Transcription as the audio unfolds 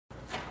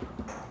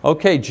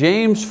Okay,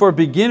 James for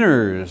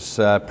Beginners,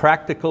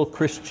 Practical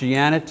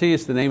Christianity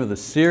is the name of the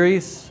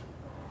series.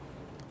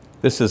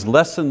 This is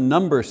lesson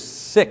number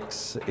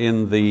 6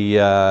 in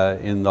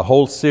the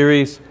whole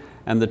series,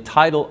 and the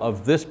title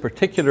of this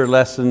particular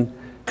lesson,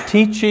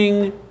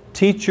 Teaching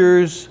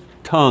Teachers'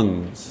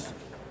 Tongues.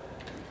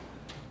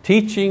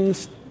 Teaching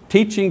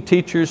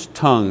Teachers'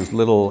 Tongues,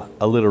 little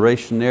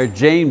alliteration there.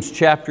 James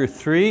chapter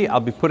 3,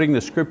 I'll be putting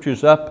the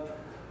scriptures up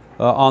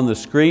on the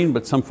screen,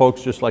 but some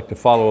folks just like to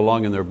follow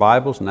along in their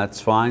Bibles, and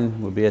that's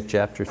fine. We'll be at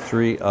chapter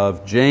 3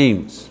 of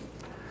James.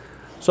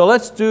 So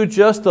let's do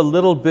just a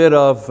little bit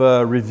of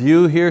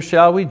review here,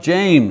 shall we?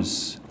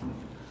 James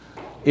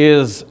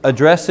is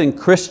addressing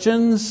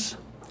Christians,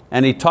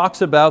 and he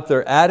talks about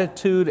their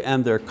attitude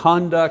and their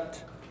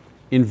conduct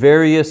in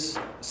various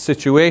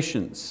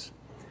situations.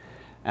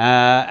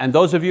 And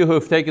those of you who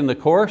have taken the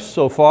course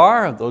so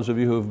far, those of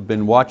you who have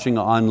been watching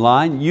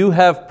online, you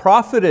have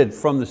profited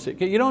from this.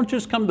 You don't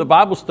just come to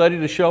Bible study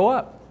to show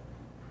up.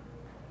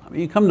 I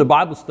mean, you come to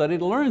Bible study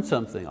to learn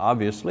something,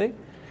 obviously,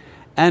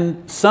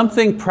 and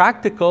something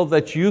practical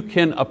that you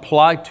can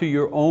apply to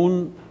your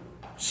own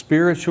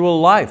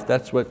spiritual life.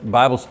 That's what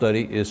Bible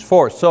study is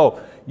for.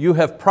 So you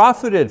have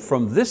profited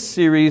from this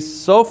series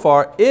so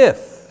far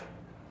if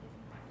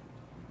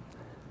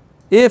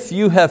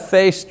you have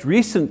faced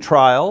recent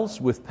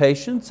trials with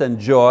patience and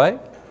joy,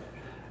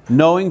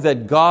 knowing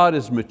that God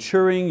is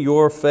maturing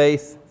your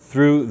faith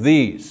through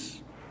these.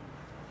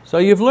 So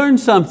you've learned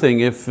something.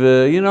 If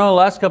the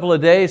last couple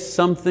of days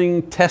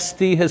something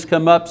testy has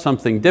come up,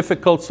 something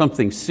difficult,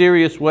 something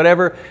serious,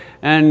 whatever,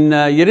 and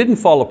you didn't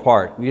fall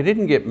apart, you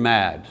didn't get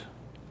mad,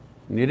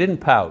 and you didn't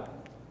pout.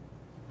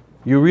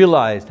 You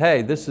realized,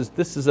 hey, this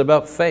is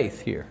about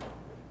faith here.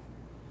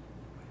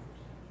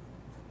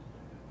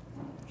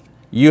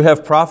 You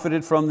have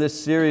profited from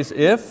this series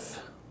if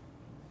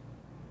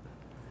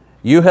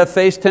you have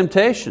faced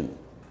temptation,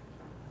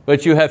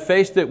 but you have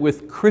faced it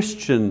with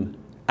Christian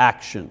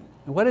action.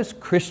 And what is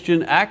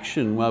Christian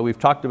action? Well, we've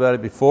talked about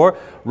it before.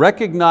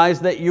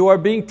 Recognize that you are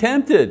being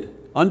tempted.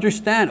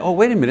 Understand, oh,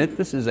 wait a minute,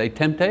 this is a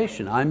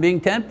temptation. I'm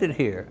being tempted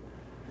here.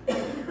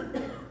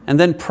 And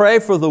then pray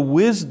for the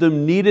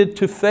wisdom needed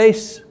to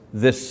face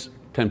this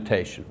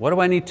temptation. What do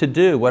I need to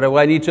do? What do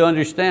I need to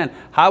understand?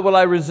 How will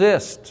I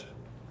resist?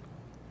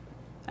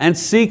 And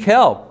seek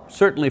help,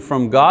 certainly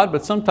from God,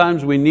 but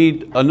sometimes we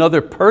need another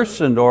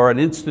person or an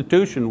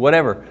institution,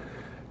 whatever,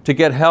 to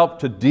get help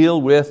to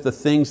deal with the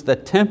things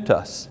that tempt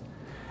us.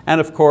 And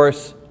of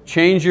course,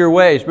 change your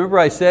ways. Remember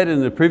I said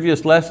in the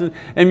previous lesson,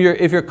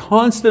 if you're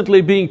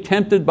constantly being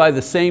tempted by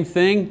the same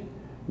thing,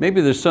 maybe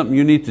there's something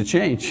you need to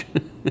change.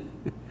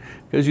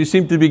 Because you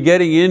seem to be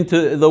getting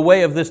into the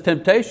way of this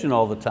temptation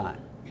all the time.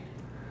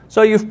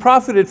 So you've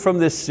profited from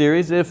this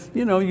series if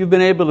you've been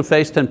able to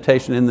face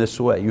temptation in this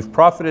way. You've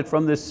profited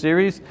from this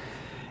series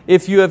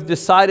if you have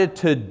decided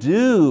to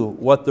do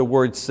what the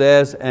Word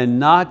says and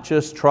not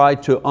just try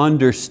to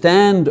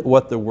understand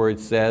what the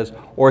Word says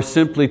or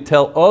simply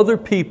tell other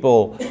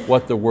people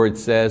what the Word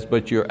says,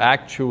 but you're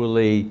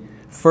actually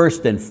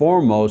first and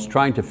foremost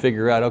trying to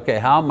figure out, okay,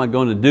 how am I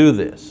going to do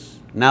this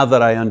now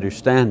that I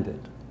understand it?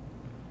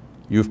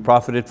 You've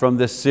profited from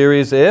this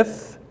series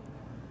if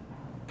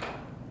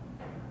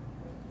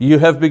you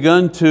have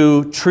begun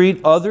to treat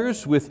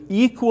others with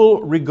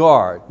equal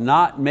regard,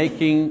 not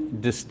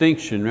making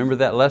distinction. Remember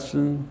that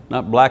lesson?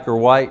 Not black or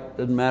white.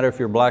 Doesn't matter if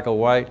you're black or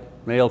white,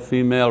 male,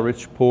 female,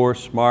 rich, poor,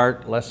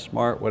 smart, less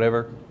smart,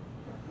 whatever.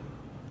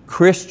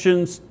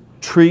 Christians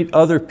treat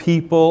other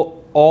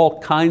people, all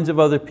kinds of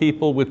other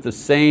people, with the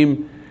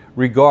same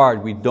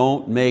regard. We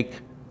don't make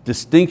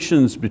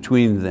distinctions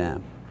between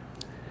them.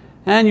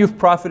 And you've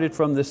profited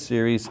from this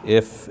series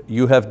if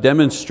you have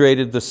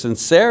demonstrated the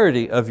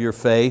sincerity of your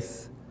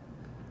faith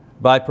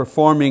by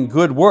performing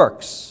good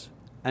works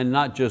and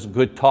not just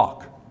good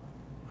talk.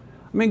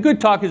 I mean, good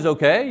talk is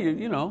okay,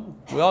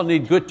 we all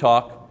need good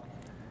talk,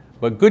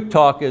 but good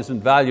talk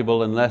isn't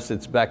valuable unless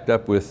it's backed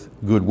up with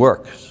good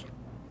works.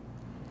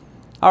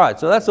 All right,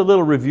 so that's a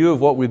little review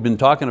of what we've been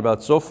talking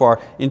about so far.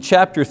 In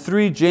chapter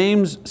 3,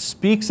 James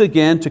speaks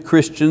again to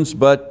Christians,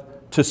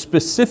 but to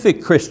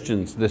specific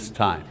Christians this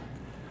time.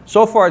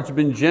 So far it's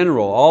been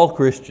general, all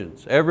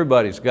Christians.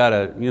 Everybody's got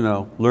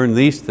to learn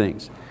these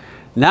things.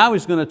 Now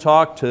he's going to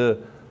talk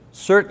to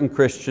certain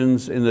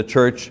Christians in the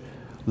church,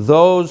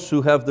 those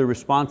who have the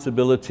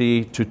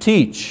responsibility to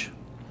teach.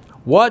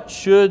 What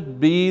should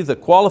be the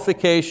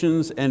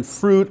qualifications and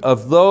fruit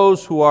of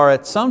those who are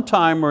at some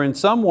time or in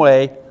some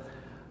way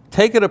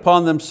take it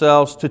upon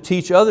themselves to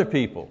teach other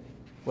people,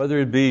 whether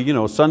it be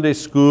Sunday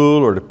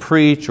school or to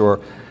preach or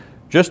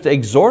just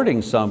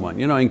exhorting someone,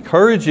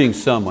 encouraging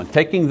someone,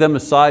 taking them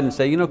aside and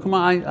say, come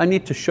on, I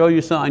need to show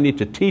you something, I need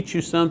to teach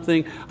you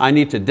something, I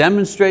need to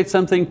demonstrate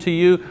something to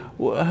you.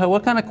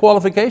 What kind of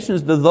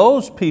qualifications do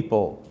those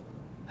people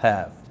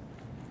have?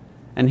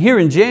 And here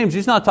in James,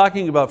 he's not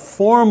talking about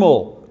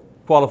formal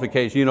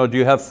qualifications. Do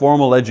you have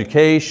formal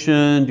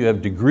education? Do you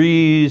have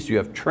degrees? Do you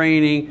have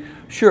training?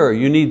 Sure,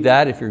 you need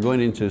that if you're going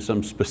into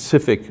some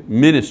specific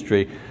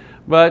ministry.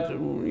 But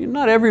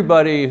not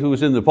everybody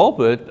who's in the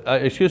pulpit,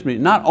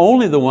 not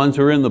only the ones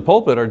who are in the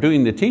pulpit are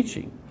doing the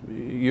teaching.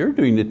 You're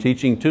doing the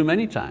teaching too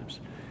many times.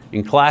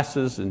 In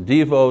classes and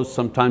devos,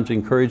 sometimes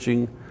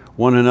encouraging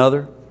one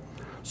another.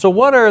 So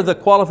what are the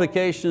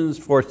qualifications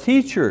for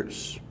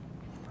teachers?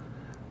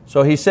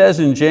 So he says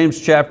in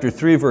James chapter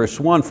 3 verse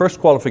 1, first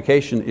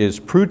qualification is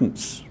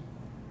prudence.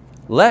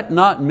 Let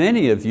not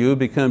many of you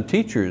become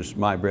teachers,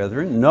 my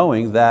brethren,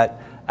 knowing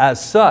that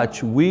as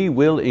such we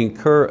will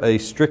incur a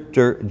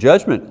stricter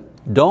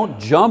judgment. Don't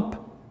jump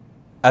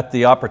at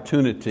the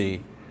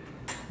opportunity.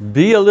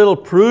 Be a little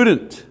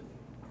prudent,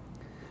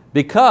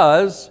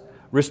 because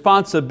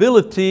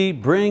responsibility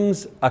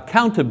brings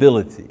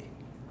accountability.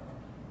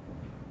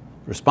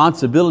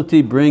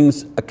 Responsibility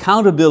brings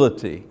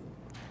accountability.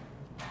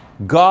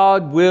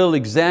 God will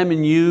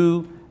examine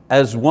you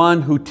as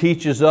one who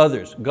teaches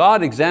others.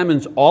 God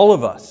examines all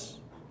of us.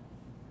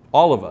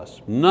 All of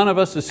us. None of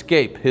us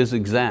escape His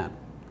exam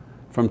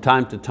from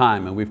time to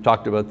time. And we've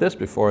talked about this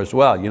before as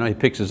well. He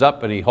picks us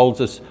up and He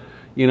holds us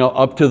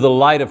up to the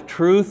light of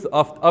truth,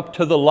 up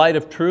to the light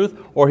of truth,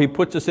 or He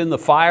puts us in the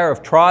fire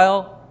of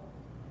trial.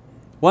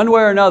 One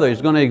way or another,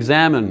 He's going to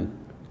examine.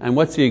 And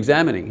what's He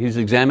examining? He's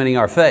examining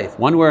our faith,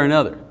 one way or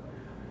another.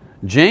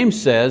 James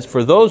says,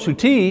 for those who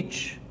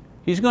teach,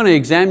 He's going to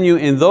examine you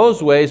in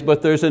those ways,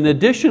 but there's an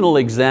additional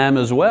exam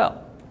as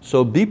well.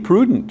 So be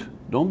prudent.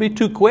 Don't be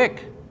too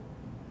quick.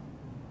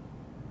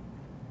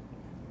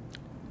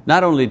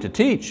 Not only to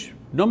teach,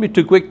 don't be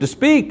too quick to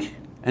speak.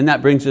 And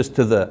that brings us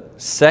to the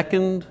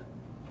second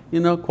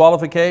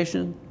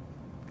qualification.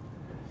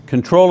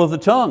 Control of the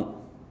tongue.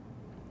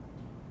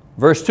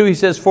 Verse 2, he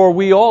says, for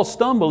we all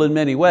stumble in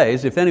many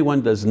ways. If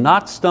anyone does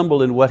not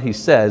stumble in what he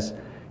says,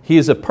 he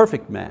is a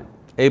perfect man,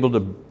 able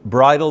to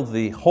bridle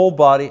the whole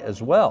body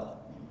as well.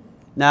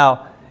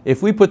 Now,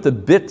 if we put the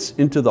bits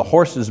into the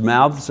horses'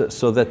 mouths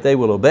so that they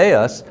will obey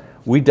us,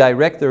 we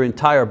direct their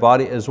entire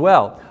body as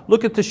well.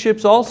 Look at the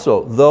ships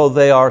also, though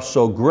they are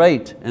so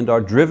great and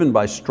are driven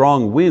by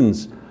strong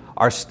winds,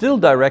 are still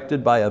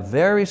directed by a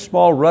very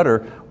small rudder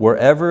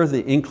wherever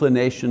the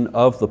inclination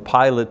of the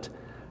pilot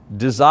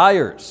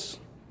desires.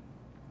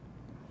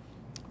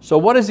 So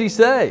what does he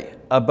say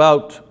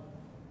about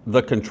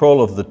the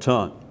control of the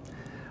tongue?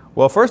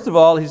 Well, first of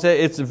all, he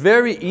said it's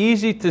very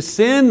easy to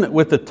sin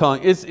with the tongue.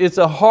 It's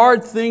a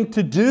hard thing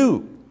to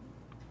do.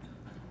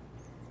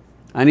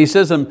 And he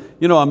says,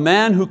 a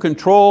man who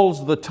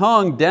controls the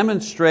tongue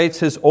demonstrates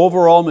his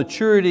overall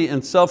maturity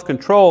and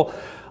self-control,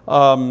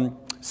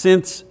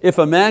 since if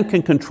a man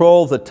can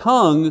control the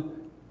tongue,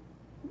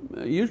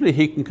 usually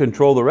he can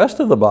control the rest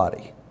of the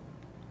body.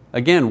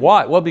 Again,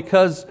 why? Well,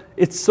 because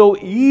it's so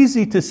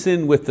easy to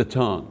sin with the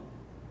tongue.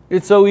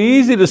 It's so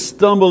easy to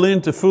stumble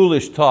into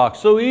foolish talk,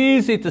 so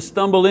easy to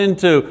stumble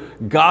into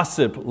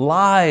gossip,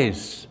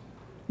 lies,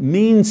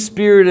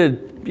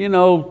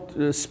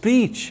 mean-spirited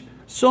speech.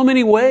 So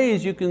many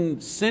ways you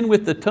can sin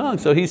with the tongue.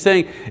 So he's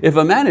saying if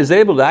a man is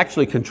able to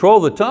actually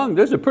control the tongue,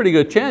 there's a pretty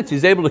good chance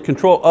he's able to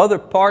control other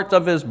parts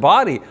of his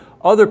body,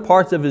 other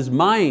parts of his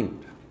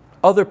mind,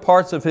 other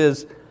parts of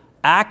his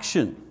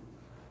action.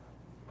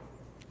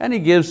 And he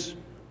gives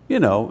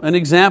an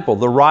example.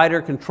 The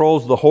rider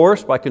controls the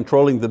horse by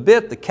controlling the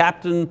bit. The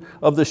captain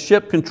of the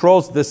ship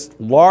controls this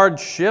large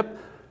ship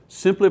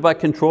simply by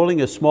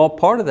controlling a small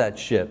part of that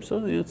ship.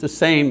 So it's the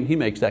same, he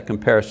makes that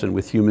comparison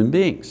with human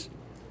beings.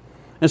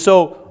 And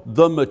so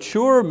the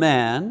mature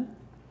man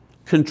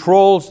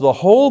controls the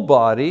whole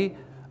body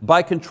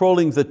by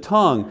controlling the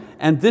tongue.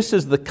 And this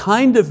is the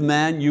kind of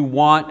man you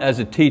want as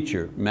a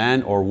teacher.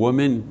 Man or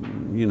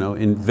woman,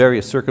 in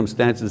various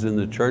circumstances in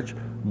the church,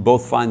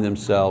 both find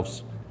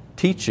themselves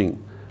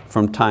teaching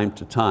from time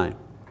to time.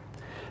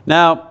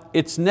 Now,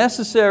 it's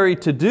necessary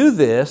to do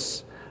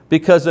this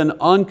because an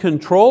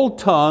uncontrolled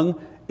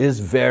tongue is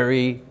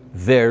very,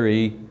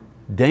 very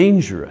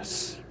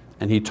dangerous.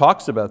 And he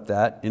talks about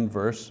that in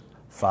verse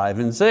 5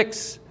 and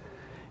 6.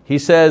 He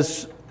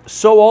says,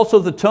 so also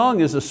the tongue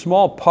is a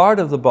small part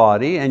of the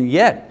body, and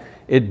yet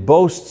it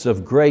boasts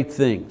of great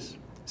things.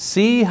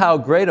 See how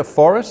great a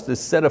forest is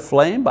set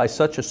aflame by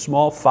such a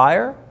small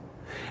fire?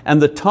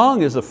 And the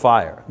tongue is a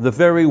fire, the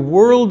very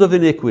world of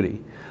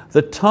iniquity.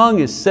 The tongue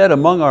is set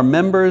among our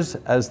members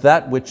as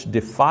that which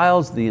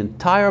defiles the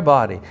entire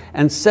body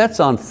and sets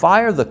on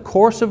fire the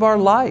course of our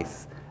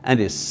life and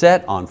is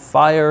set on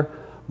fire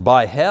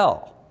by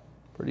hell.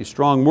 Pretty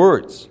strong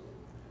words.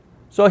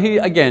 So he,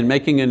 again,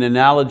 making an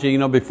analogy,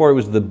 before it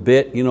was the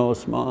bit,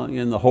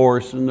 and the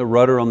horse and the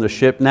rudder on the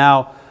ship.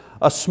 Now,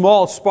 a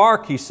small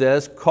spark, he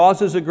says,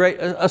 causes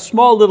a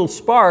small little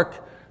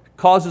spark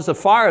causes a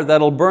fire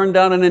that'll burn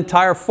down an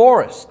entire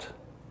forest.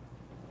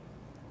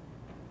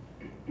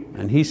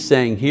 And he's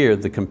saying here,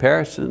 the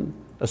comparison,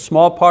 a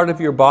small part of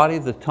your body,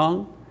 the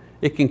tongue,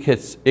 it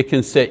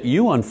can set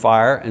you on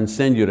fire and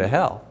send you to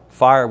hell.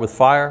 Fire with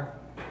fire,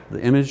 the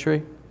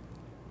imagery.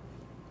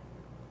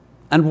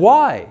 And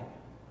why?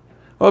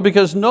 Well,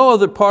 because no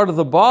other part of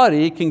the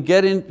body can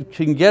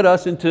get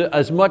us into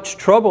as much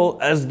trouble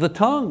as the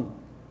tongue.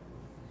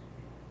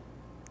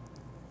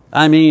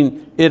 I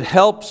mean, it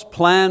helps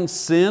plan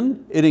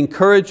sin, it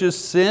encourages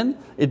sin,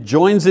 it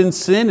joins in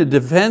sin, it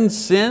defends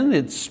sin,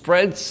 it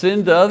spreads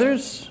sin to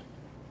others.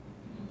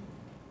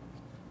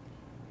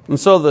 And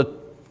so the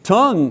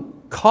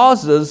tongue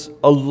causes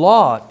a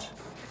lot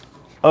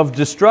of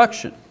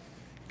destruction.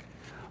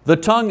 The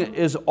tongue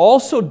is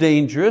also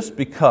dangerous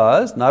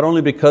because, not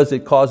only because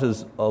it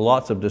causes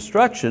lots of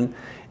destruction,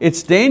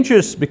 it's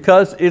dangerous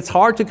because it's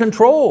hard to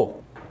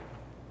control.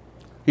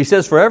 He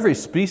says, for every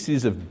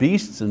species of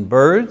beasts and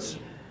birds,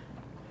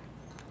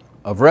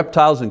 of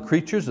reptiles and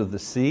creatures of the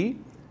sea,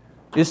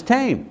 is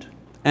tamed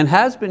and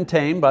has been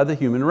tamed by the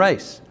human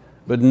race.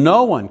 But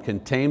no one can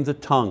tame the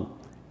tongue.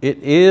 It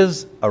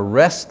is a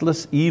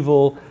restless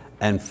evil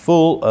and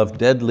full of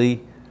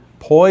deadly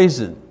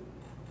poison.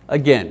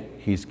 Again,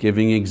 he's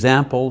giving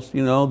examples.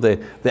 You know, the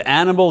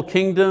animal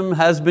kingdom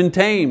has been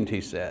tamed,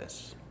 he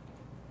says.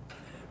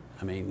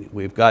 I mean,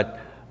 we've got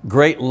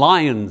great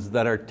lions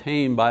that are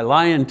tamed by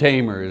lion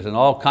tamers and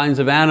all kinds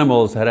of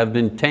animals that have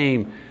been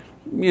tamed,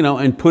 you know,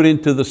 and put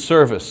into the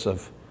service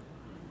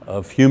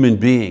of human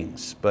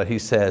beings. But he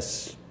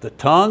says, the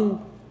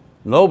tongue,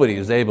 nobody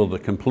is able to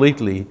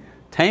completely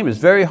tame. It's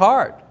very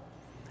hard.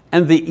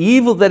 And the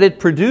evil that it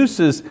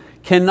produces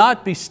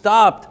cannot be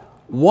stopped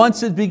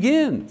once it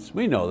begins.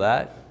 We know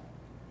that.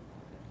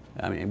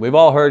 I mean, we've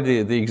all heard the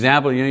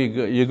example, you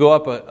know, you go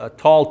up a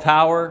tall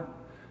tower,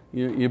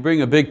 you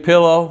bring a big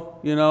pillow,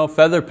 you know,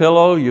 feather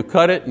pillow, you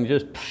cut it and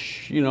just,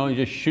 you know, you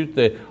just shoot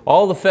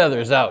all the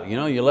feathers out. You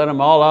know, you let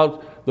them all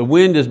out, the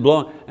wind is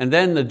blowing, and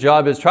then the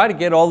job is try to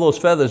get all those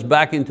feathers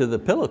back into the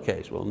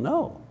pillowcase. Well,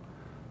 no.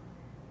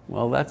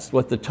 Well, that's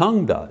what the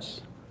tongue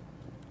does.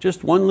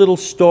 Just one little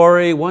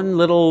story, one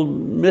little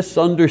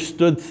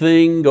misunderstood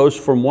thing goes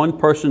from one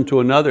person to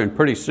another, and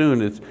pretty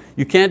soon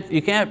you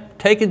can't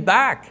take it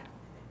back,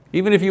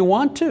 even if you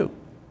want to.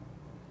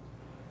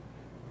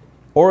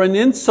 Or an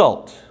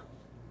insult.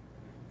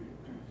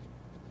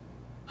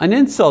 An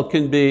insult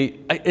can be,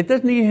 it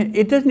doesn't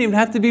even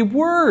have to be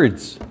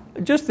words.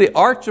 Just the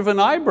arch of an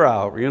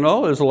eyebrow, you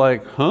know, is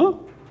like, huh?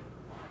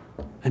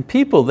 And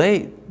people,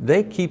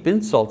 they keep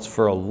insults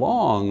for a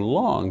long,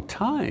 long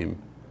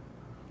time.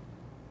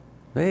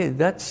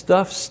 That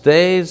stuff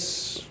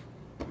stays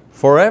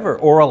forever.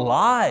 Or a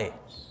lie.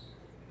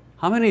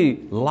 How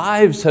many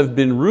lives have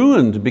been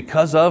ruined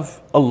because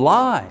of a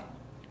lie?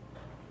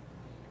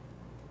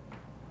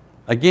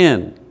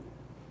 Again,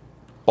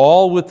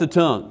 all with the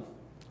tongue.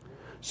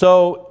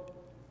 So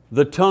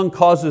the tongue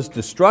causes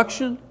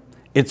destruction,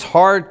 it's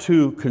hard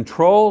to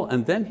control,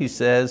 and then he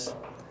says,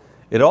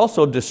 it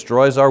also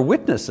destroys our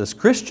witness as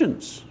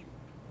Christians.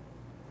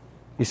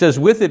 He says,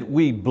 with it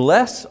we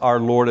bless our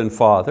Lord and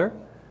Father,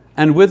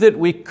 and with it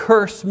we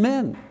curse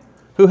men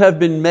who have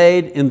been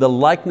made in the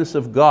likeness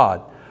of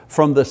God.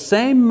 From the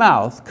same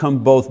mouth come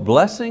both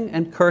blessing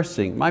and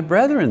cursing. My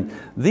brethren,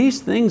 these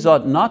things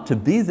ought not to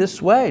be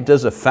this way.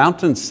 Does a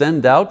fountain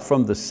send out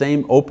from the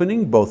same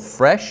opening both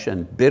fresh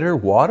and bitter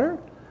water?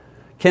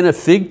 Can a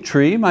fig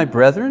tree, my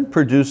brethren,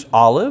 produce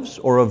olives,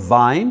 or a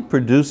vine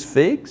produce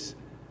figs?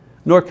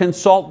 Nor can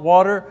salt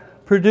water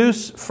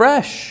produce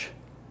fresh.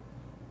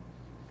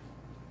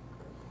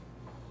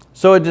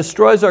 So it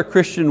destroys our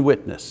Christian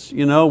witness.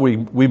 You know, we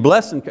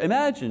bless and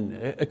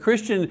imagine a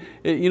Christian,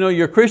 you know,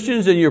 you're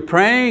Christians and you're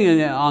praying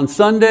and on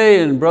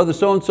Sunday and brother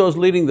so-and-so is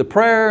leading the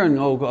prayer and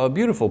oh, a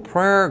beautiful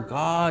prayer,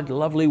 God,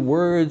 lovely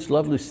words,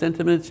 lovely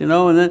sentiments, you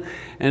know, and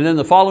then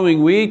the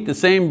following week the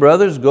same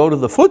brothers go to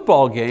the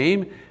football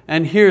game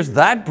and here's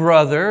that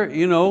brother,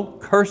 you know,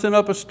 cursing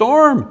up a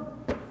storm,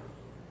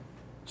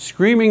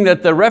 screaming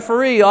that the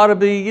referee ought to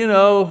be, you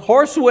know,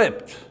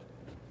 horsewhipped,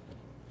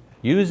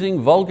 using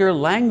vulgar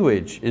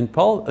language in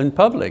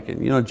public.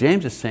 And you know,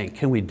 James is saying,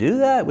 can we do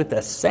that with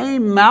the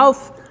same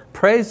mouth?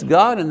 Praise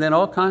God, and then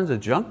all kinds of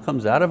junk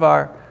comes out of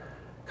our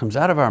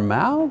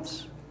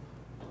mouths.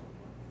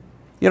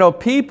 You know,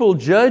 people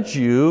judge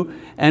you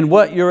and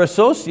what you're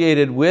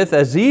associated with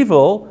as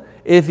evil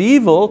if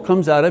evil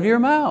comes out of your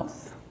mouth.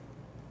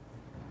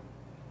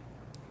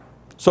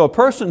 So a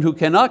person who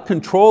cannot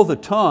control the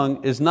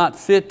tongue is not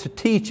fit to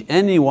teach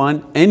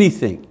anyone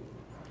anything,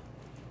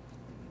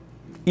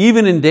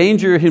 even in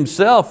danger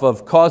himself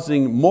of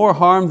causing more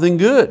harm than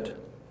good.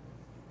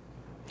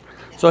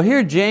 So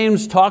here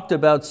James talked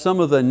about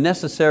some of the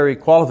necessary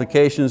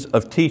qualifications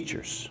of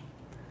teachers.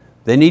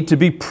 They need to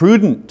be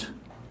prudent.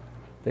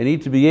 They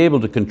need to be able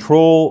to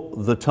control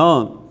the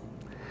tongue.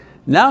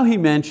 Now he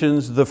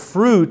mentions the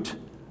fruit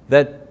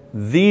that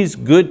these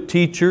good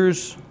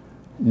teachers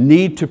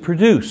need to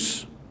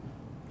produce.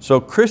 So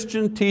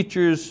Christian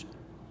teachers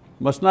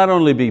must not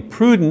only be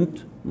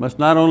prudent, must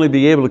not only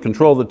be able to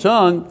control the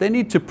tongue, they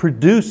need to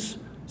produce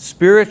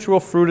spiritual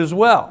fruit as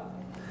well.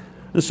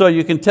 And so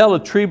you can tell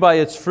a tree by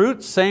its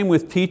fruit, same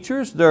with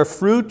teachers, their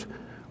fruit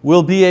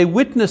will be a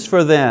witness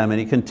for them. And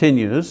he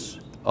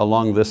continues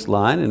along this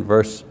line in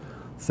verse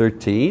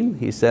 13,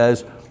 he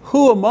says,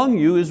 who among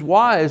you is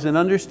wise and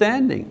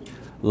understanding?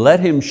 Let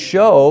him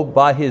show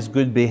by his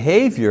good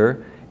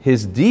behavior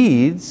his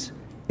deeds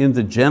in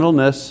the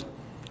gentleness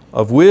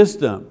of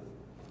wisdom.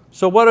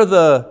 So what are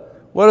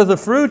what are the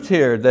fruit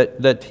here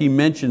that he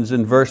mentions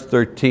in verse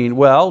 13?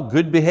 Well,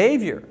 good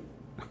behavior.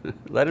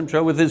 Let him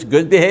show with his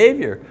good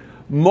behavior.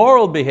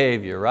 Moral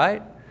behavior,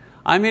 right?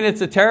 I mean,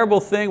 it's a terrible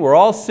thing. We're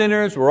all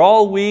sinners, we're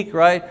all weak,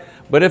 right?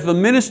 But if the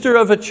minister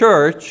of a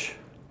church,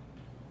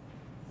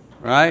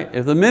 right?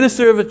 If the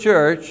minister of a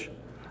church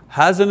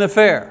has an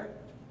affair,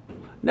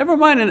 never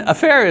mind, an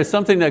affair is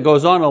something that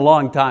goes on a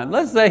long time.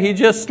 Let's say he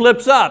just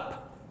slips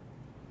up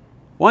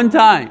one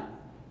time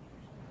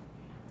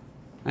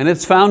and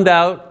it's found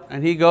out,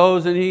 and he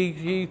goes and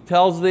he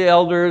tells the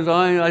elders,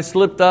 oh, I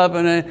slipped up,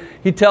 and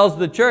he tells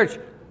the church.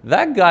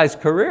 That guy's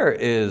career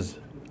is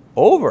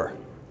over.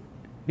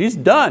 He's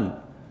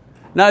done.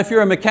 Now if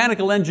you're a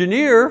mechanical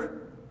engineer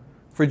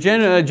for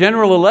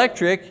General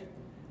Electric,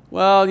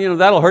 well,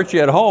 that'll hurt you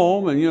at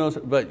home,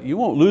 and, but you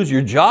won't lose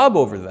your job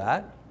over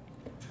that.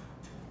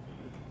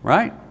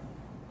 Right?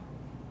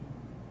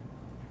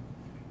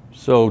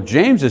 So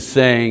James is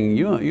saying,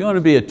 you want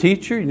to be a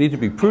teacher, you need to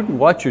be prudent,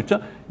 watch your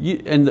tongue.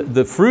 And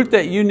the fruit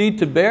that you need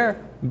to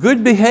bear,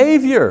 good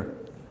behavior.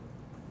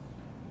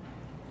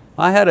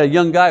 I had a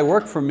young guy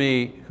work for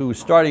me who was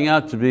starting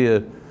out to be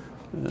a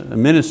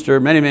minister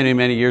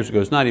many years ago.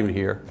 He's not even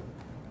here,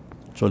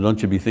 so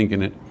don't you be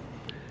thinking it.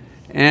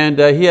 And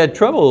he had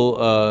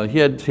trouble, he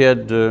had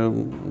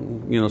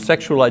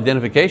sexual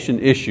identification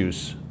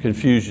issues,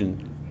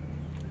 confusion.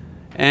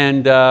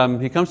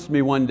 And he comes to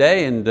me one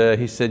day and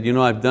he said,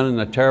 I've done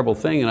a terrible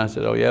thing. And I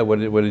said, oh yeah, what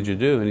did you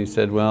do? And he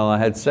said, well, I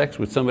had sex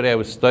with somebody I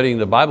was studying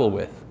the Bible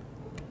with.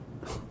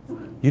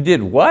 You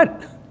did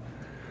what?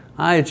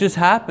 It just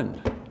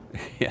happened.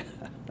 Yeah,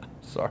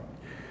 sorry.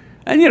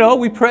 And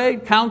we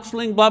prayed,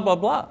 counseling, blah, blah,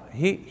 blah.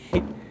 He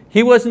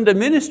wasn't a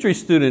ministry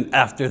student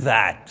after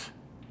that.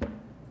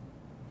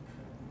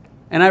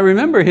 And I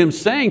remember him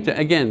saying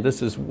again,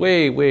 this is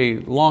way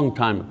long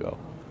time ago.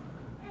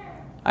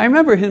 I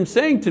remember him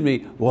saying to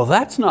me, well,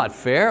 that's not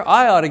fair.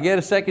 I ought to get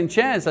a second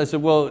chance. I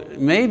said, well,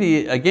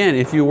 maybe, again,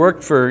 if you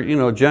worked for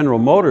General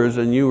Motors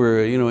and you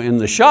were in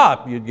the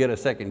shop, you'd get a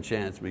second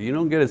chance, but you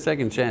don't get a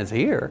second chance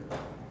here.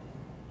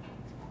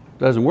 It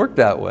doesn't work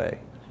that way.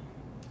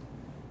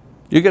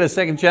 You get a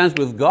second chance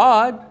with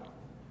God.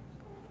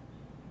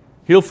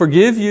 He'll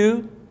forgive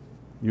you.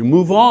 You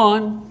move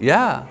on,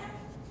 yeah.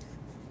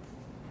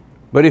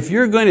 But if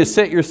you're going to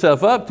set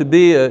yourself up to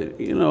be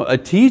a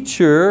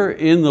teacher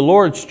in the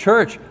Lord's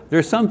church,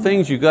 there's some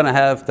things you're going to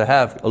have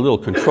a little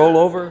control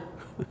over.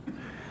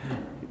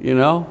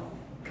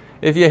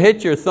 If you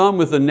hit your thumb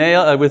with a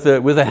nail, with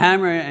a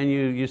hammer, and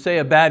you say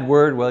a bad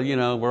word, well,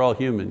 we're all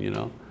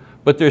human,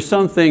 But there's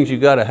some things you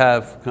got to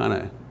have kind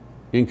of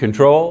in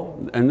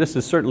control, and this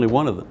is certainly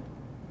one of them.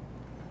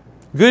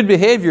 Good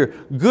behavior,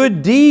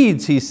 good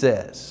deeds, he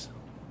says.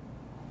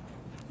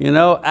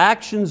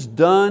 Actions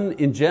done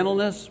in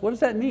gentleness. What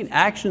does that mean?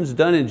 Actions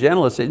done in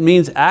gentleness. It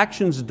means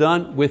actions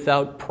done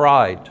without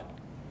pride.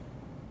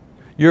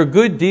 Your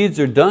good deeds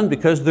are done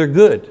because they're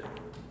good.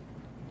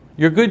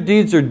 Your good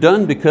deeds are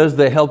done because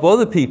they help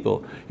other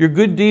people. Your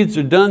good deeds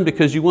are done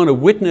because you want to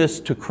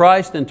witness to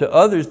Christ and to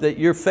others that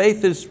your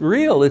faith is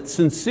real, it's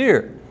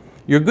sincere.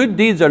 Your good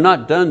deeds are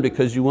not done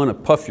because you want to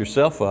puff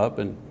yourself up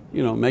and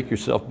make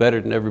yourself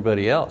better than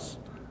everybody else.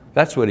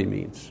 That's what he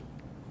means.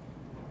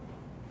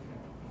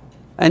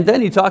 And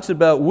then he talks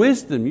about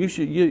wisdom.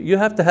 You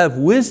have to have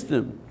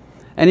wisdom.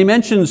 And he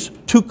mentions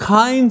two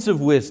kinds of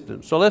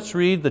wisdom. So let's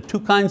read the two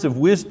kinds of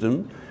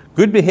wisdom: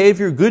 good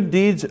behavior, good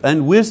deeds,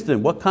 and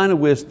wisdom. What kind of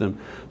wisdom?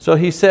 So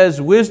he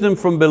says wisdom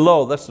from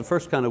below. That's the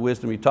first kind of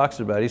wisdom he talks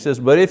about. He says,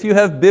 but if you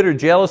have bitter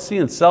jealousy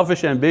and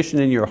selfish ambition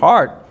in your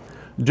heart,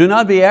 do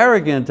not be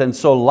arrogant and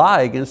so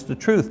lie against the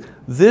truth.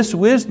 This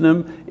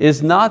wisdom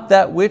is not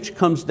that which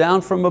comes down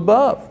from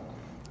above,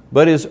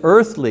 but is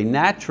earthly,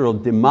 natural,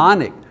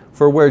 demonic.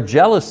 For where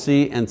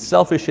jealousy and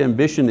selfish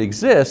ambition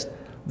exist,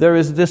 there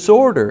is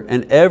disorder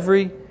and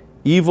every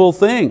evil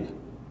thing.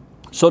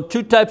 So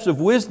two types of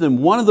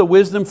wisdom. One of the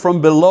wisdom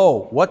from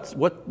below.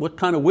 What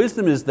kind of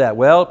wisdom is that?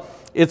 Well,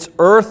 it's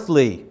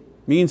earthly.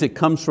 Means it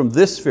comes from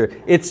this sphere.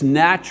 It's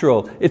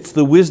natural. It's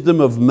the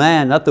wisdom of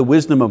man, not the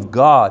wisdom of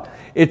God.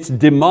 It's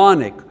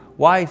demonic.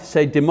 Why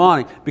say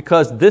demonic?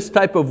 Because this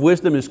type of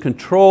wisdom is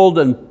controlled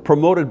and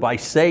promoted by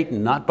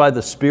Satan, not by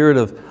the Spirit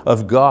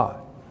of God.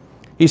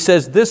 He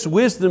says this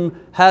wisdom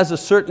has a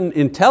certain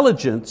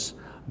intelligence,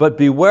 but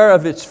beware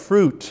of its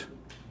fruit.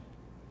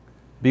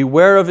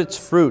 Beware of its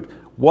fruit.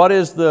 What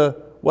is the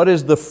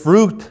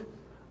fruit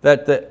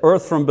that the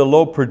earth from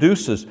below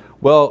produces?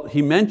 Well,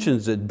 he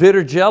mentions it: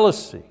 bitter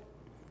jealousy,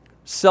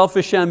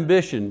 selfish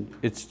ambition,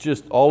 it's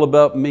just all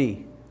about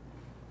me.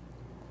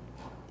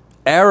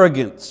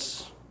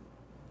 Arrogance,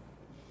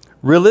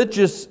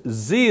 religious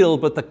zeal,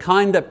 but the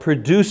kind that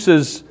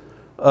produces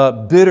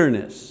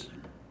bitterness.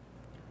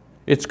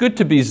 It's good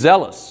to be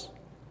zealous,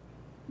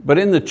 but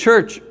in the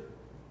church,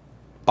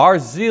 our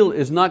zeal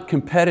is not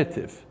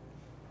competitive.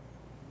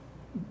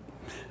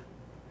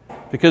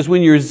 Because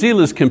when your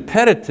zeal is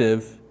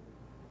competitive,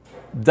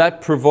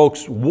 that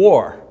provokes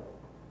war.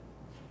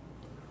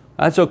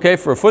 That's okay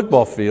for a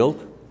football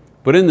field,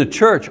 but in the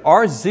church,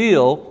 our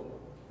zeal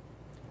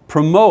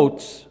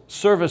promotes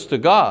service to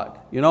God.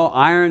 You know,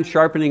 iron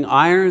sharpening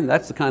iron,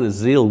 that's the kind of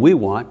zeal we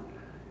want.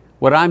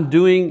 What I'm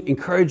doing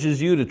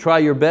encourages you to try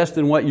your best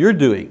in what you're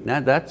doing.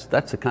 That's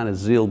the kind of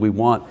zeal we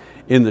want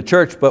in the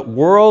church. But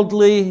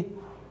worldly,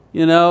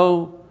 you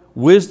know,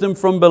 wisdom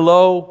from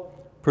below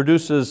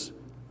produces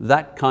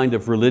that kind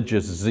of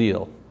religious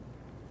zeal.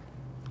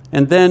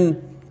 And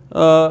then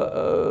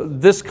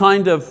this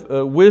kind of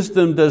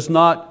wisdom does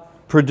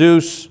not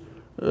produce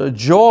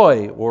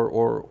joy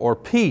or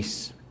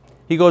peace.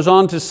 He goes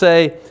on to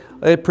say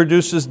it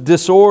produces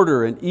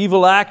disorder and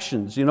evil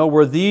actions. You know,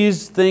 where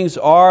these things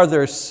are,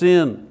 there's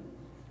sin.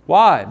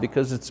 Why?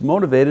 Because it's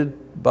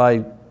motivated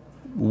by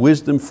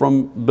wisdom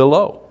from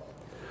below.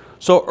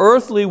 So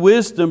earthly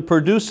wisdom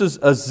produces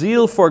a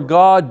zeal for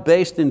God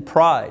based in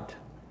pride.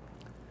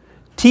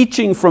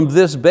 Teaching from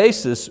this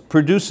basis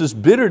produces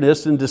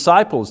bitterness in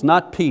disciples,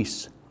 not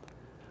peace.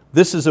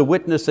 This is a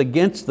witness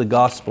against the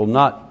gospel,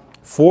 not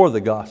for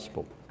the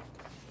gospel.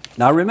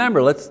 Now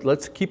remember,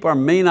 let's keep our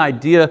main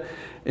idea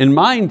in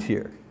mind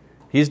here.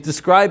 He's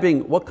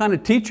describing what kind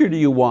of teacher do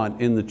you want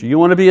in the church. You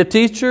want to be a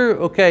teacher?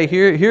 Okay,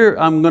 here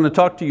I'm going to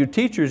talk to you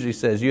teachers, he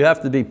says. You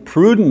have to be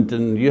prudent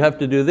and you have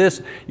to do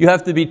this. You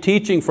have to be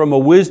teaching from a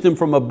wisdom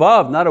from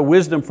above, not a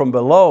wisdom from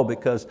below,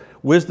 because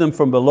wisdom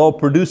from below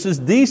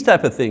produces these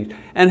type of things.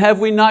 And have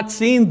we not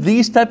seen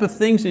these type of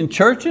things in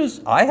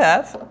churches? I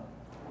have.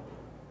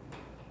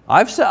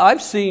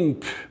 I've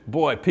seen,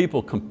 boy,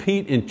 people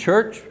compete in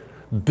church,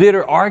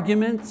 bitter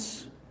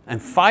arguments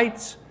and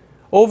fights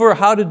over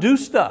how to do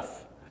stuff.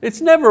 It's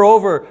never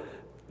over,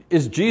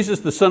 is Jesus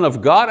the Son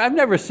of God? I've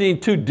never seen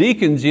two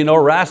deacons, you know,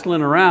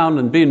 wrestling around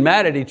and being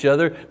mad at each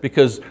other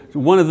because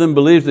one of them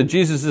believes that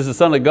Jesus is the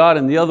Son of God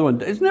and the other one,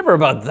 it's never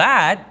about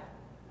that.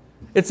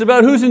 It's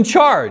about who's in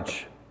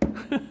charge.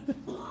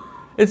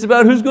 It's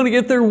about who's going to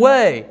get their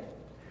way.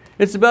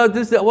 It's about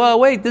this, well,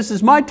 wait, this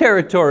is my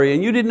territory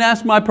and you didn't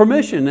ask my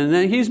permission and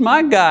then he's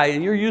my guy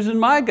and you're using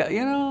my guy.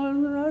 You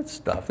know, that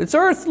stuff. It's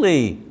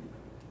earthly.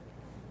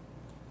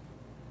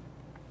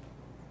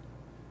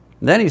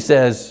 Then he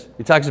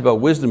talks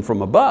about wisdom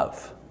from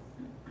above.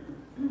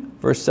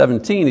 Verse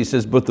 17, he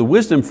says, but the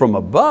wisdom from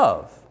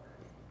above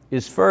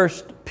is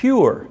first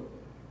pure,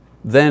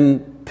 then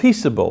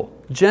peaceable,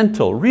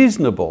 gentle,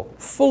 reasonable,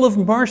 full of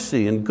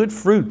mercy and good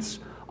fruits,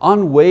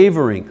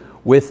 unwavering,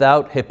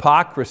 without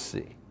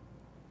hypocrisy.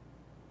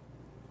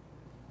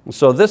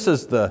 So this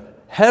is the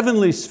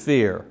heavenly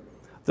sphere,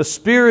 the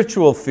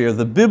spiritual sphere,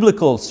 the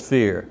biblical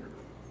sphere,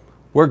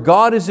 where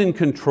God is in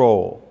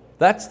control.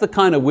 That's the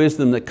kind of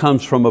wisdom that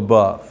comes from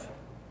above.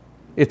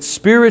 It's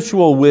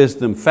spiritual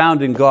wisdom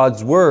found in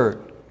God's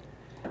word.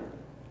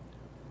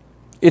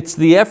 It's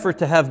the effort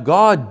to have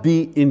God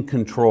be in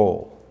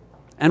control.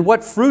 And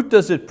what fruit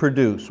does it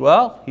produce?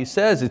 Well, he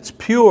says it's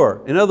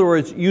pure. In other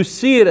words, you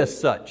see it as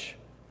such.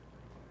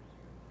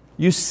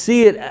 You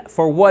see it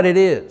for what it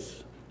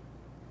is.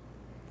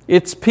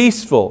 It's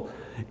peaceful.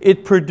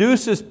 It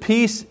produces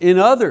peace in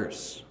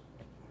others.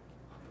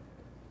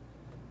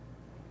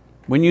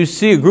 When you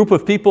see a group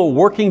of people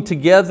working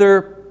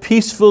together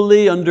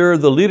peacefully under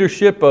the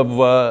leadership of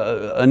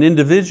an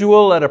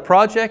individual at a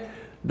project,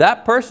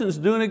 that person's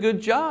doing a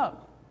good job.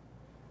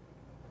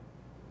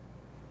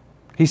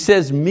 He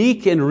says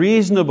meek and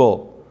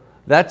reasonable.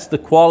 That's the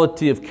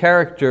quality of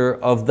character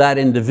of that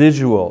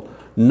individual.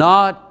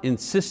 Not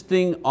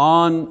insisting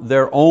on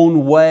their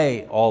own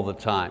way all the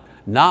time.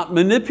 Not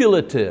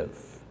manipulative.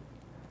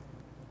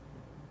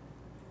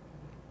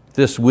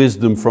 This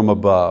wisdom from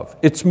above.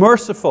 It's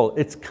merciful,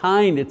 it's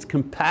kind, it's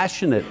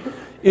compassionate,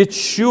 it's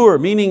sure,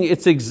 meaning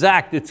it's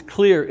exact, it's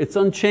clear, it's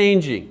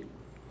unchanging.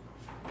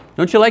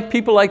 Don't you like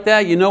people like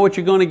that? You know what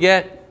you're going to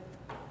get.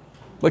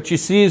 What you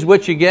see is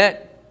what you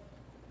get.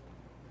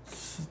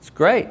 It's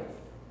great.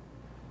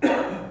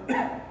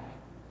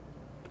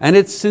 And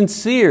it's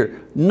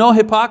sincere, no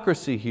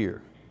hypocrisy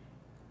here.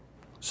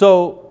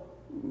 So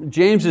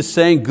James is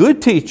saying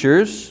good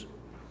teachers,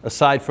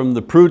 aside from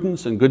the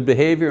prudence and good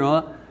behavior and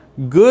all that,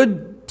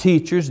 good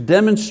teachers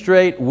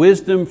demonstrate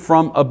wisdom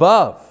from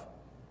above.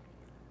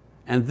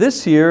 And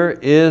this here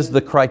is the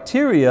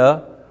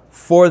criteria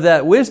for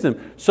that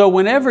wisdom. So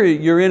whenever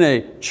you're in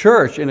a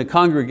church, in a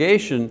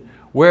congregation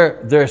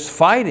where there's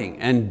fighting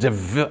and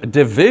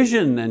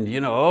division and you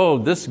know, oh,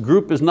 this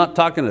group is not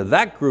talking to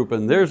that group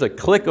and there's a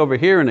clique over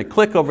here and a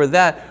clique over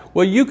that,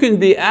 well, you can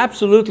be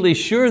absolutely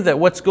sure that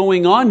what's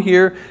going on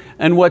here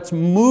and what's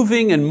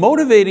moving and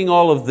motivating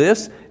all of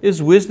this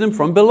is wisdom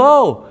from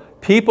below.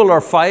 People are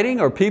fighting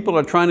or people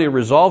are trying to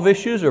resolve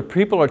issues or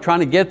people are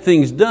trying to get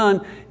things done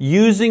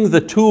using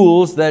the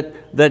tools that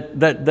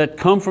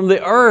come from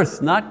the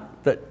earth,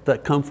 not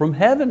that come from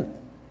heaven.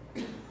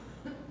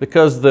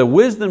 Because the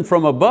wisdom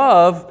from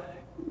above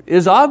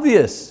is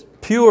obvious,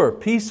 pure,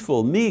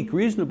 peaceful, meek,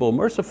 reasonable,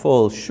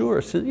 merciful,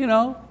 sure. You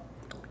know,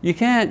 you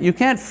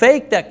can't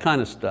fake that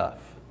kind of stuff.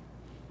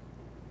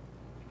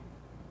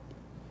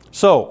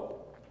 So,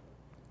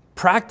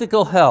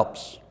 practical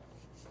helps.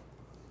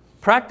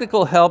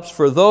 Practical helps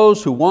for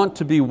those who want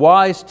to be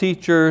wise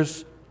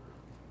teachers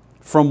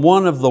from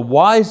one of the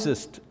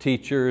wisest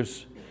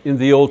teachers in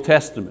the Old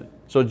Testament.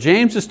 So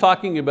James is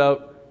talking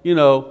about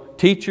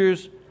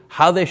teachers,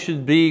 how they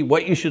should be,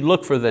 what you should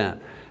look for them.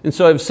 And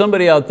so if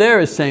somebody out there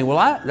is saying,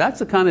 well, that's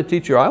the kind of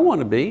teacher I want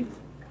to be,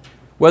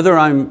 whether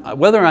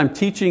I'm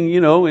teaching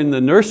in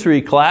the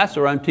nursery class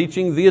or I'm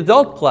teaching the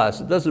adult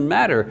class, it doesn't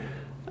matter.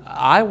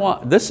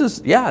 That's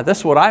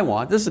what I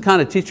want. This is the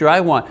kind of teacher I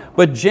want.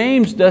 But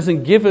James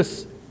doesn't give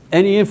us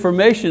any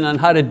information on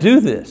how to do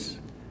this.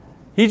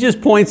 He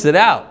just points it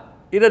out.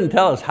 He doesn't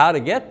tell us how to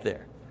get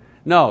there.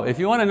 No, if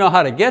you want to know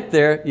how to get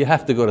there, you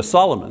have to go to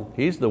Solomon.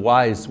 He's the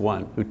wise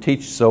one who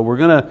teaches. So we're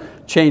going to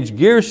change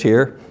gears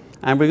here,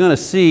 and we're going to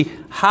see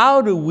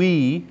how do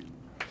we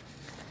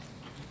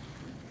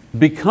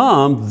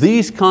become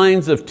these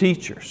kinds of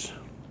teachers.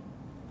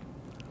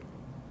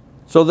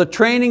 So the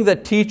training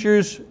that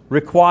teachers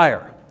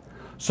require.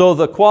 So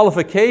the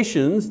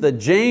qualifications that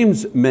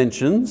James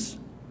mentions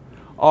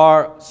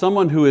are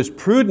someone who is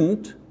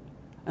prudent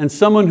and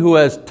someone who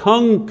has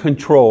tongue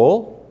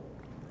control,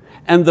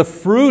 and the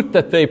fruit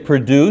that they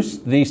produce,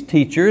 these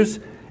teachers,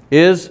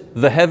 is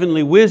the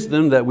heavenly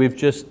wisdom that we've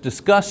just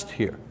discussed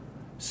here.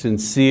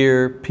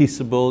 Sincere,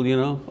 peaceable,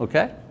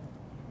 okay?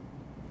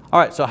 All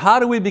right, so how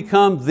do we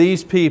become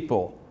these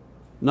people?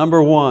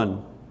 Number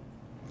one,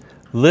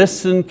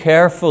 listen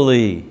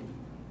carefully.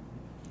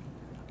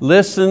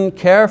 Listen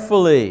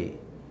carefully.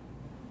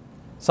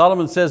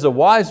 Solomon says, a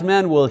wise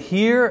man will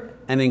hear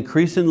and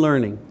increase in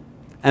learning,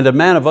 and a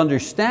man of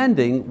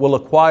understanding will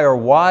acquire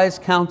wise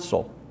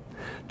counsel.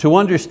 To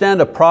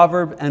understand a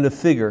proverb and a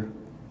figure,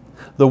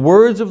 the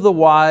words of the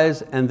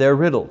wise and their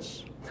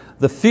riddles.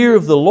 The fear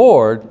of the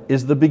Lord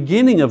is the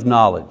beginning of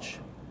knowledge,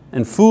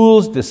 and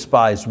fools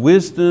despise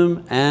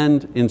wisdom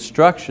and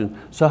instruction.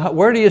 So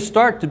where do you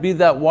start to be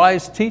that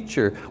wise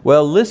teacher?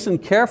 Well, listen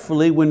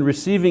carefully when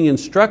receiving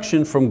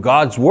instruction from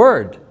God's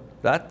word.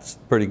 That's a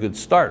pretty good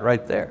start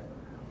right there.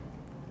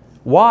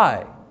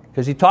 Why?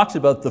 Because he talks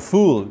about the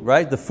fool,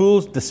 right? The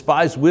fools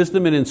despise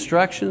wisdom and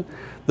instruction.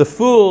 The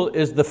fool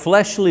is the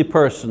fleshly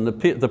person,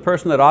 the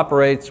person that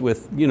operates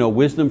with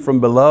wisdom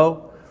from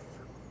below.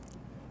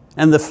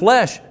 And the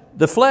flesh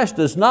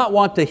does not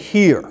want to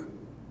hear.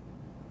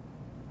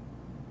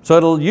 So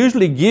it'll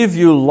usually give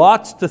you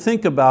lots to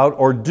think about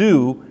or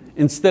do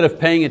instead of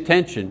paying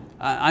attention.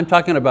 I'm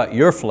talking about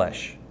your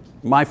flesh,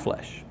 my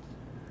flesh.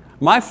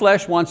 My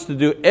flesh wants to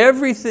do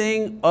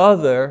everything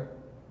other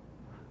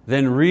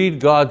than read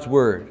God's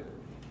word.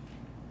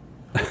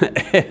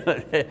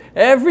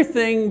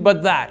 Everything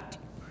but that.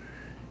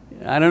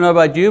 I don't know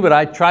about you, but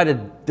I try to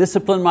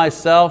discipline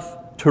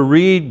myself to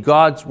read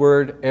God's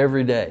word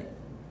every day.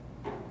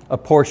 A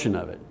portion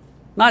of it.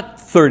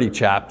 Not 30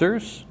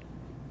 chapters,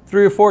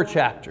 3 or 4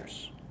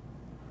 chapters.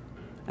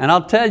 And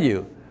I'll tell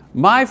you,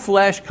 my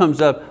flesh comes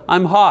up,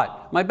 I'm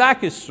hot, my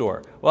back is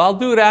sore. Well, I'll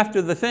do it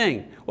after the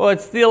thing. Well,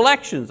 it's the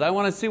elections, I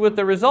want to see what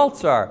the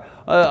results are.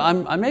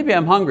 Maybe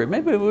I'm hungry,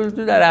 maybe we'll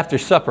do that after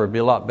supper, it'd be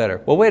a lot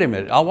better. Well, wait a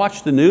minute, I'll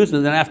watch the news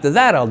and then after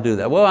that I'll do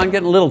that. Well, I'm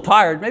getting a little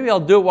tired, maybe I'll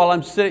do it while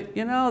I'm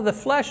sitting. The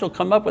flesh will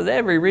come up with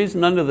every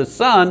reason under the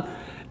sun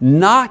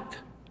not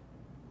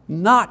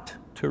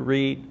to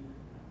read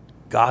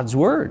God's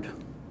word.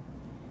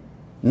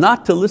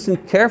 Not to listen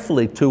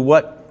carefully to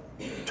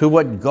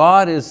what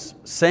God is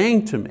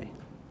saying to me.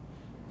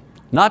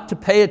 Not to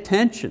pay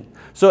attention.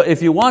 So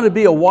if you want to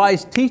be a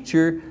wise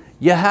teacher,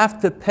 you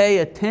have to pay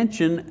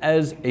attention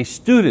as a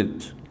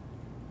student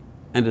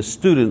and a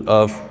student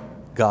of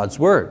God's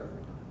word.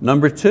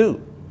 Number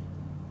 2,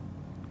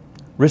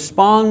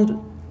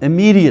 respond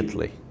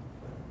immediately.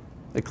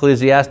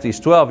 Ecclesiastes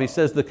 12, he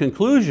says, the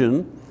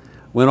conclusion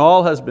when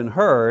all has been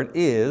heard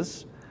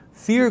is,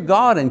 fear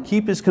God and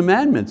keep His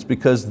commandments,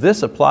 because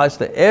this applies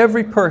to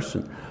every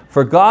person.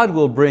 For God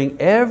will bring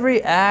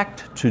every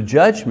act to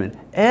judgment,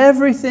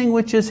 everything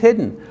which is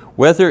hidden,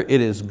 whether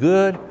it is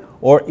good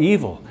or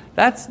evil.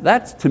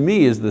 That's to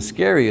me is the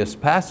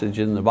scariest passage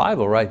in the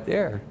Bible right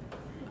there.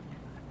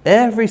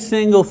 Every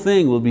single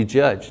thing will be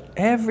judged.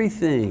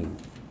 Everything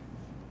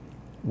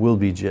will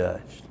be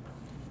judged.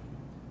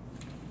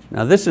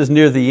 Now this is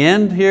near the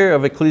end here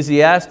of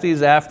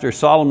Ecclesiastes after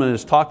Solomon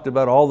has talked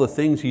about all the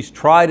things he's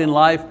tried in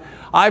life.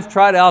 I've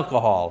tried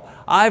alcohol.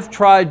 I've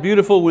tried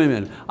beautiful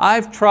women.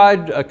 I've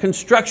tried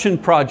construction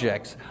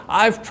projects.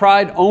 I've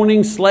tried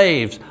owning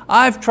slaves.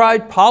 I've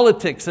tried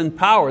politics and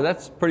power.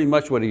 That's pretty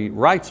much what he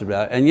writes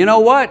about. And you know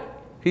what?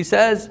 He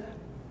says,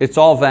 it's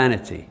all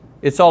vanity.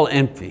 It's all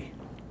empty.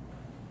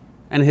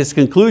 And his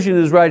conclusion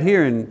is right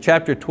here in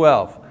chapter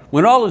 12.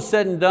 When all is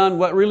said and done,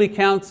 what really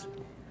counts?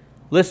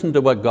 Listen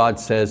to what God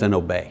says and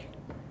obey.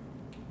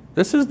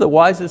 This is the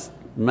wisest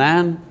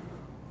man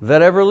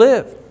that ever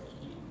lived.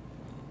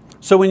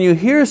 So when you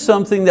hear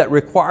something that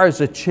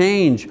requires a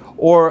change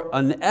or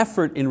an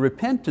effort in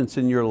repentance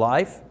in your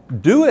life,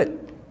 do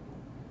it.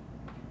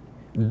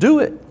 Do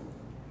it.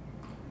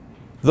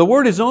 The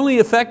word is only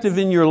effective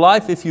in your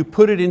life if you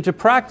put it into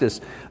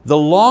practice. The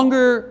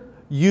longer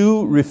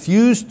you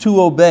refuse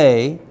to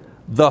obey,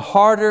 the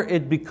harder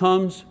it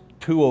becomes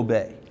to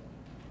obey.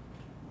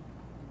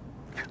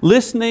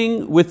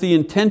 Listening with the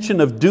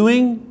intention of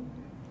doing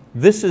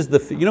This is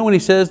you know when he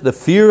says the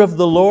fear of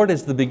the Lord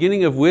is the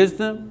beginning of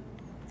wisdom?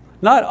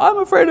 Not, I'm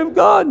afraid of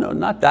God. No,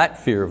 not that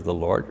fear of the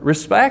Lord.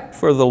 Respect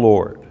for the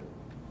Lord.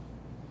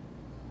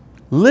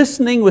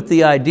 Listening with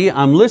the idea,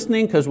 I'm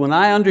listening because when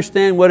I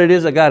understand what it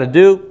is I got to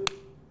do,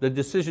 the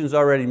decision's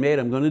already made,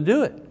 I'm going to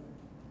do it.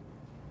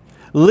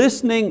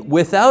 Listening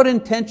without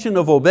intention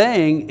of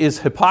obeying is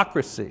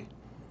hypocrisy.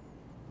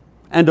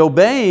 And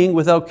obeying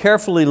without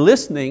carefully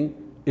listening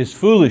is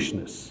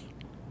foolishness.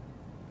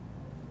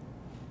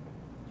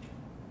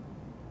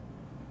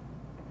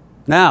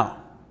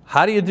 Now,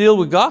 how do you deal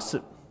with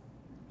gossip?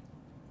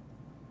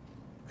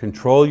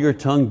 Control your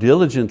tongue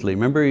diligently.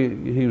 Remember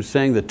he was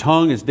saying the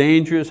tongue is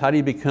dangerous. How do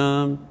you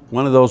become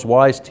one of those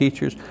wise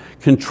teachers?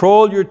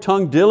 Control your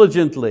tongue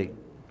diligently.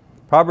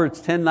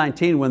 Proverbs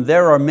 10:19, when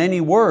there are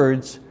many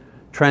words,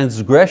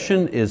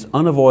 transgression is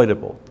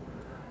unavoidable.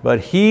 But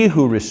he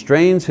who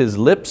restrains his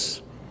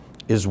lips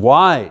is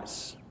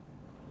wise.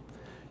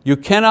 You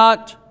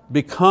cannot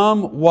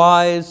become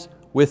wise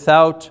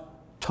without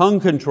tongue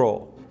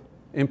control.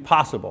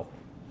 Impossible.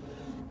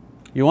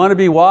 You want to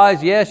be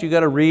wise? Yes, you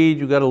got to read,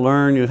 you got to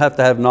learn, you have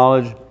to have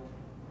knowledge.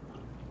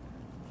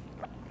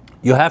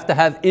 You have to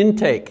have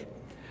intake.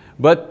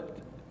 But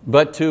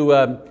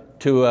to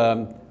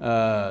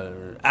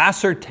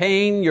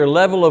ascertain your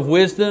level of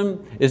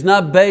wisdom is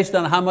not based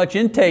on how much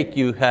intake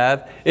you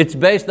have, it's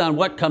based on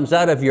what comes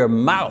out of your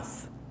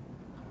mouth.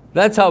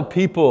 That's how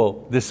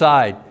people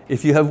decide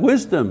if you have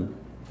wisdom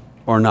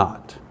or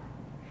not.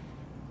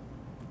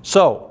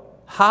 So,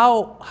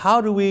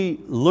 how do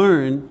we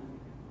learn?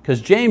 Because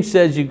James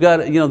says you've got,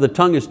 the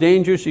tongue is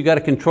dangerous, you've got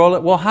to control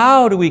it. Well,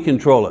 how do we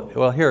control it?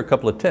 Well, here are a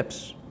couple of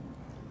tips.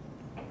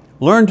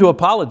 Learn to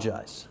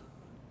apologize.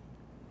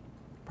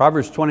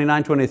 Proverbs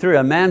 29:23,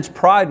 a man's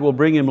pride will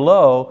bring him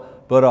low,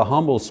 but a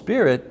humble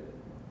spirit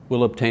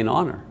will obtain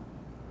honor.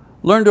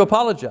 Learn to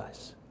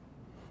apologize.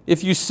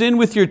 If you sin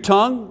with your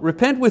tongue,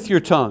 repent with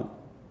your tongue.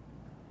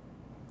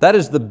 That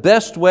is the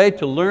best way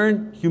to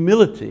learn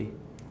humility,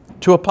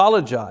 to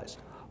apologize.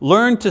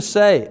 Learn to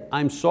say,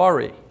 I'm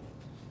sorry.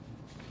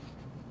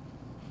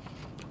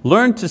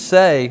 Learn to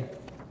say,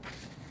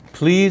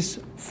 please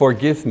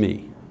forgive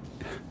me.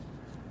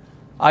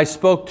 I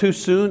spoke too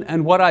soon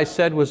and what I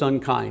said was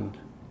unkind.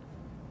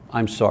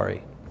 I'm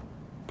sorry.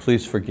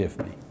 Please forgive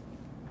me.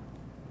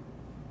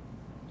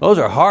 Those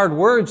are hard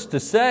words to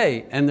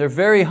say and they're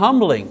very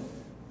humbling.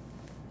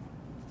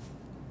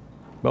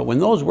 But when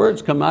those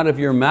words come out of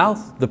your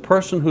mouth, the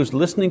person who's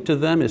listening to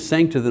them is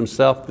saying to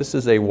themselves, this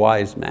is a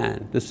wise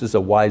man, this is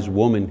a wise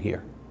woman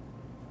here.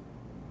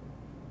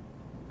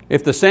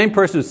 If the same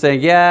person is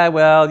saying, yeah,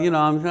 well,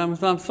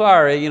 I'm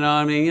sorry,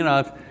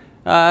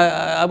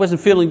 I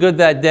wasn't feeling good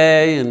that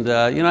day,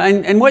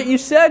 and what you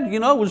said,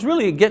 was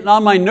really getting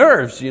on my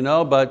nerves,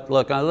 but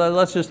look,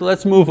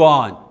 let's move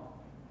on.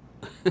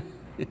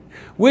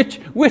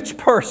 Which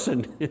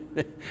person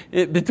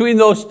between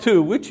those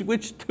two,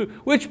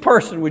 which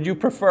person would you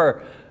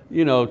prefer,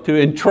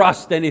 to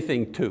entrust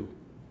anything to?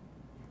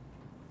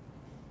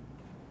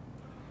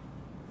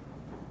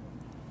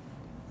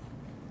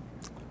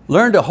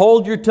 Learn to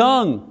hold your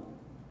tongue.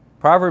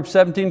 Proverbs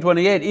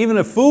 17:28, even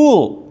a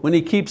fool, when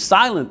he keeps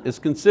silent, is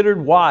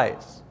considered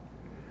wise.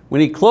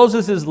 When he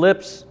closes his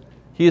lips,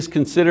 he is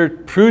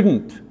considered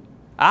prudent.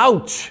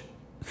 Ouch,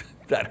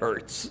 that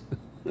hurts.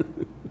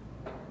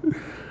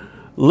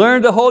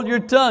 Learn to hold your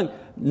tongue.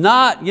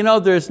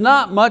 There's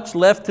not much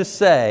left to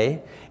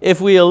say if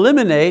we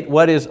eliminate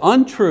what is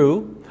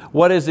untrue,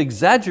 what is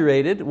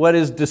exaggerated, what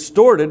is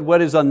distorted, what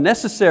is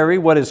unnecessary,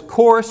 what is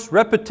coarse,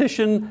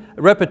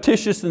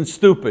 repetitious and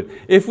stupid.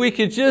 If we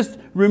could just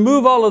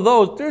remove all of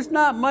those, there's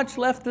not much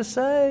left to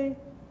say.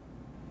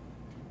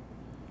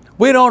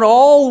 We don't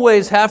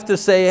always have to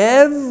say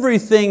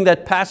everything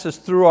that passes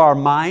through our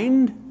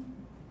mind.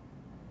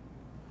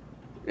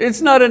 It's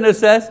not a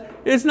necessity.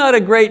 It's not a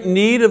great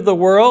need of the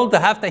world to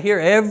have to hear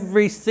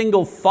every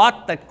single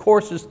thought that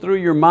courses through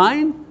your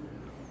mind.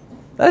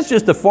 That's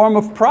just a form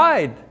of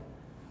pride.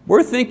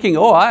 We're thinking,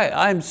 oh,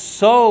 I'm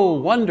so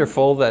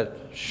wonderful that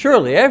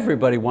surely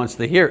everybody wants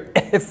to hear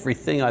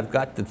everything I've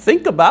got to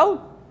think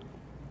about.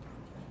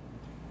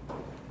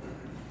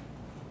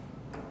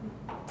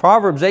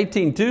 Proverbs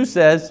 18:2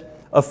 says,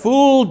 a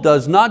fool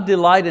does not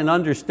delight in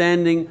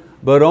understanding,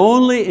 but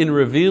only in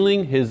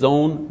revealing his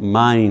own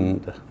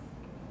mind.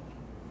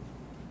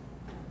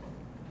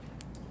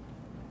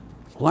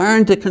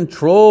 Learn to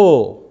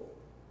control.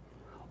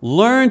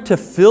 Learn to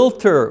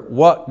filter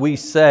what we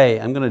say.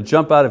 I'm going to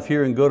jump out of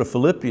here and go to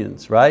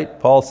Philippians, right?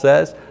 Paul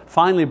says,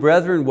 finally,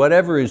 brethren,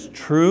 whatever is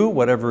true,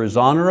 whatever is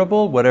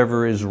honorable,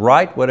 whatever is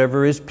right,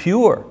 whatever is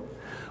pure,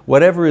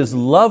 whatever is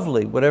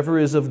lovely, whatever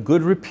is of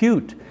good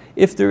repute,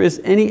 if there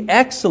is any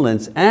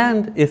excellence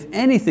and if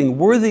anything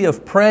worthy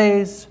of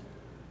praise,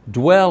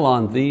 dwell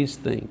on these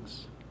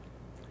things.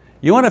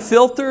 You want to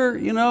filter,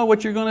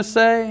 what you're going to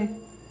say?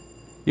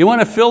 You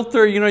want to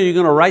filter, you're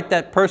going to write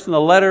that person a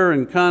letter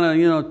and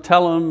kind of,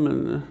 tell them.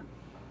 And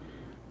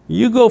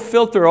you go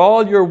filter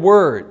all your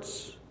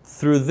words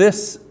through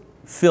this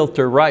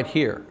filter right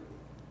here.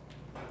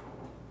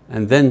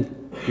 And then,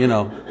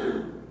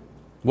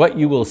 what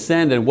you will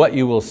send and what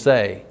you will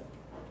say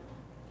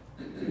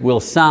will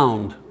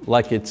sound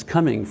like it's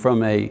coming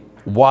from a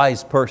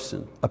wise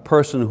person, a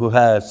person who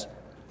has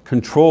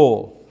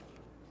control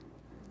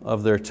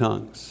of their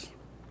tongues.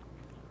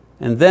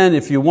 And then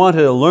if you want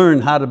to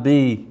learn how to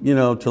be,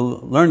 to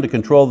learn to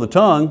control the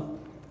tongue,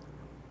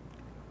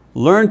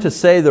 learn to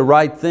say the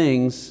right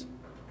things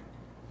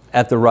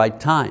at the right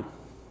time.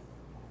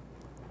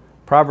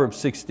 Proverbs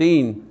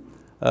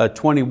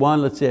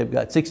 16:21, let's see, I've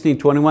got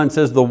 16:21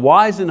 says, the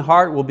wise in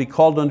heart will be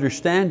called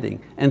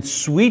understanding, and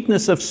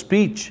sweetness of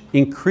speech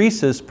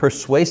increases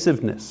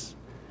persuasiveness.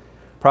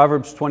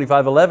 Proverbs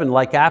 25:11,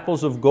 like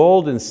apples of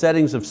gold in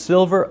settings of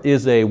silver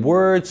is a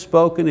word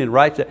spoken in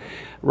right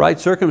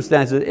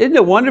circumstances. Isn't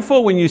it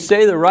wonderful when you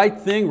say the right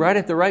thing right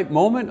at the right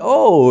moment?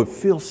 Oh, it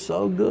feels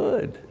so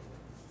good.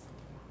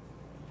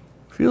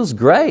 Feels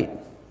great.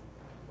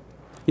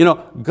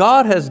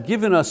 God has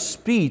given us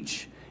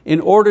speech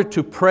in order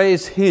to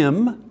praise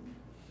Him,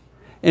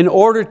 in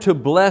order to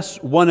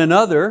bless one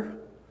another,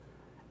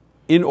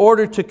 in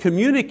order to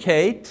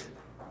communicate,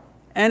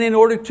 and in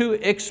order to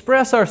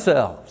express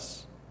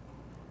ourselves.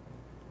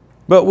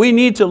 But we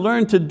need to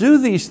learn to do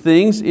these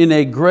things in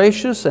a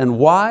gracious and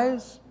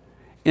wise,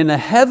 in a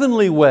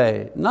heavenly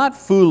way, not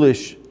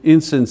foolish,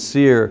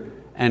 insincere,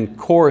 and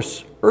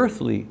coarse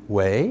earthly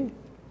way.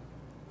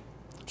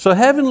 So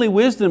heavenly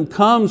wisdom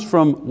comes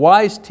from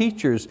wise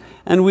teachers,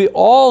 and we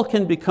all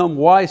can become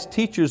wise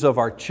teachers of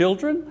our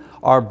children,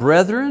 our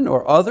brethren,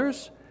 or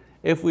others,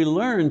 if we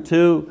learn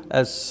to,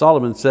 as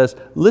Solomon says,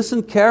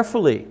 listen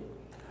carefully,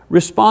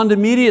 respond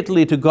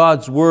immediately to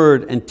God's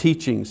word and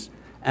teachings,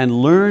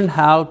 and learn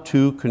how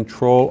to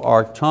control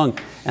our tongue.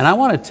 And I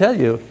want to tell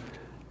you,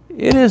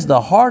 it is the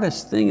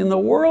hardest thing in the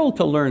world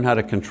to learn how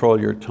to control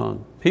your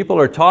tongue. People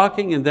are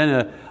talking and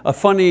then a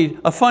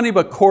funny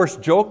but coarse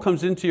joke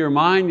comes into your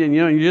mind, and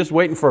you're just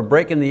waiting for a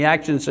break in the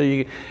action,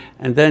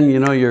 and then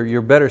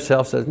your better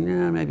self says,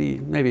 yeah,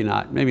 maybe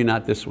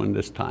not this one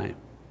this time.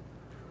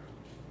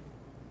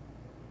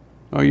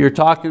 Or you're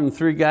talking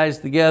three guys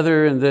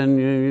together, and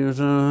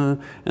then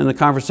and the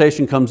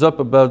conversation comes up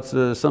about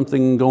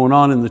something going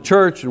on in the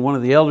church, and one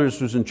of the elders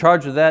who's in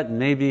charge of that and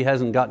maybe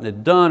hasn't gotten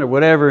it done or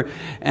whatever,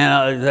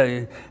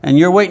 and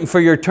you're waiting for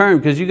your turn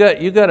because you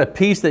got a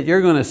piece that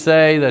you're going to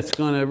say that's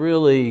going to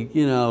really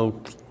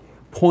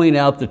point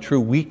out the true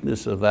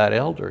weakness of that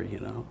elder.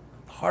 The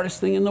hardest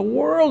thing in the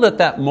world at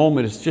that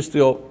moment is just to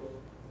go,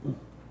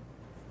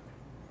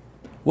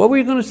 what were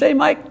you going to say,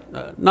 Mike?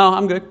 No,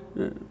 I'm good.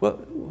 Well,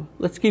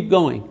 let's keep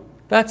going.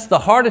 That's the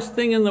hardest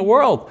thing in the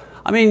world.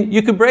 I mean,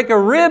 you could break a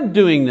rib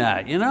doing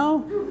that,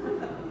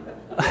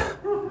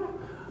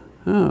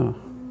 Oh.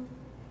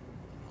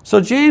 So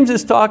James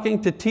is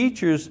talking to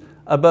teachers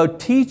about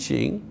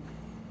teaching,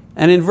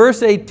 and in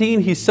verse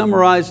 18 he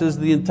summarizes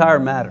the entire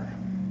matter.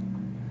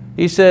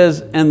 He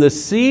says, and the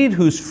seed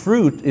whose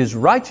fruit is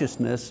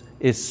righteousness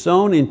is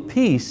sown in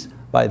peace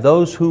by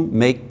those who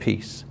make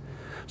peace.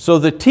 So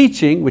the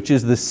teaching, which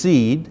is the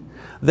seed,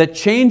 that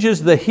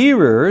changes the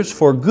hearers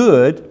for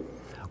good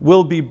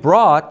will be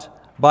brought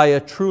by a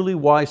truly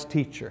wise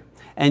teacher.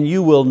 And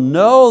you will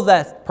know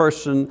that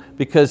person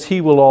because he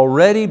will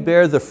already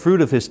bear the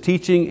fruit of his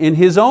teaching in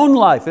his own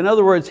life. In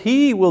other words,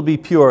 he will be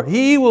pure,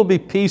 he will be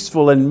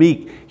peaceful and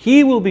meek,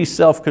 he will be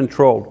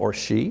self-controlled, or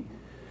she.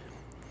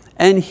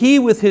 And he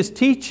with his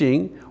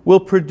teaching will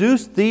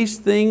produce these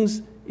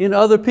things in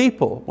other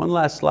people. One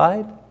last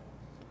slide.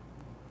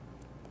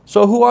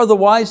 So who are the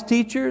wise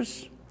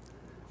teachers?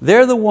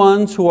 They're the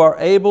ones who are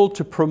able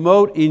to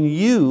promote in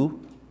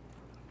you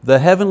the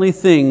heavenly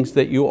things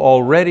that you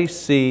already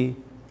see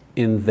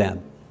in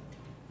them.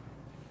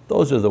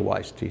 Those are the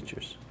wise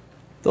teachers.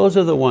 Those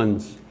are the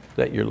ones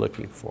that you're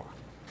looking for.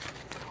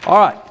 All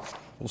right,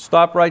 we'll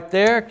stop right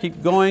there,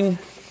 keep going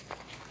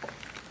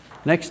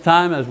next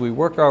time as we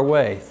work our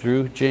way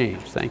through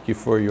James. Thank you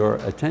for your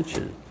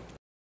attention.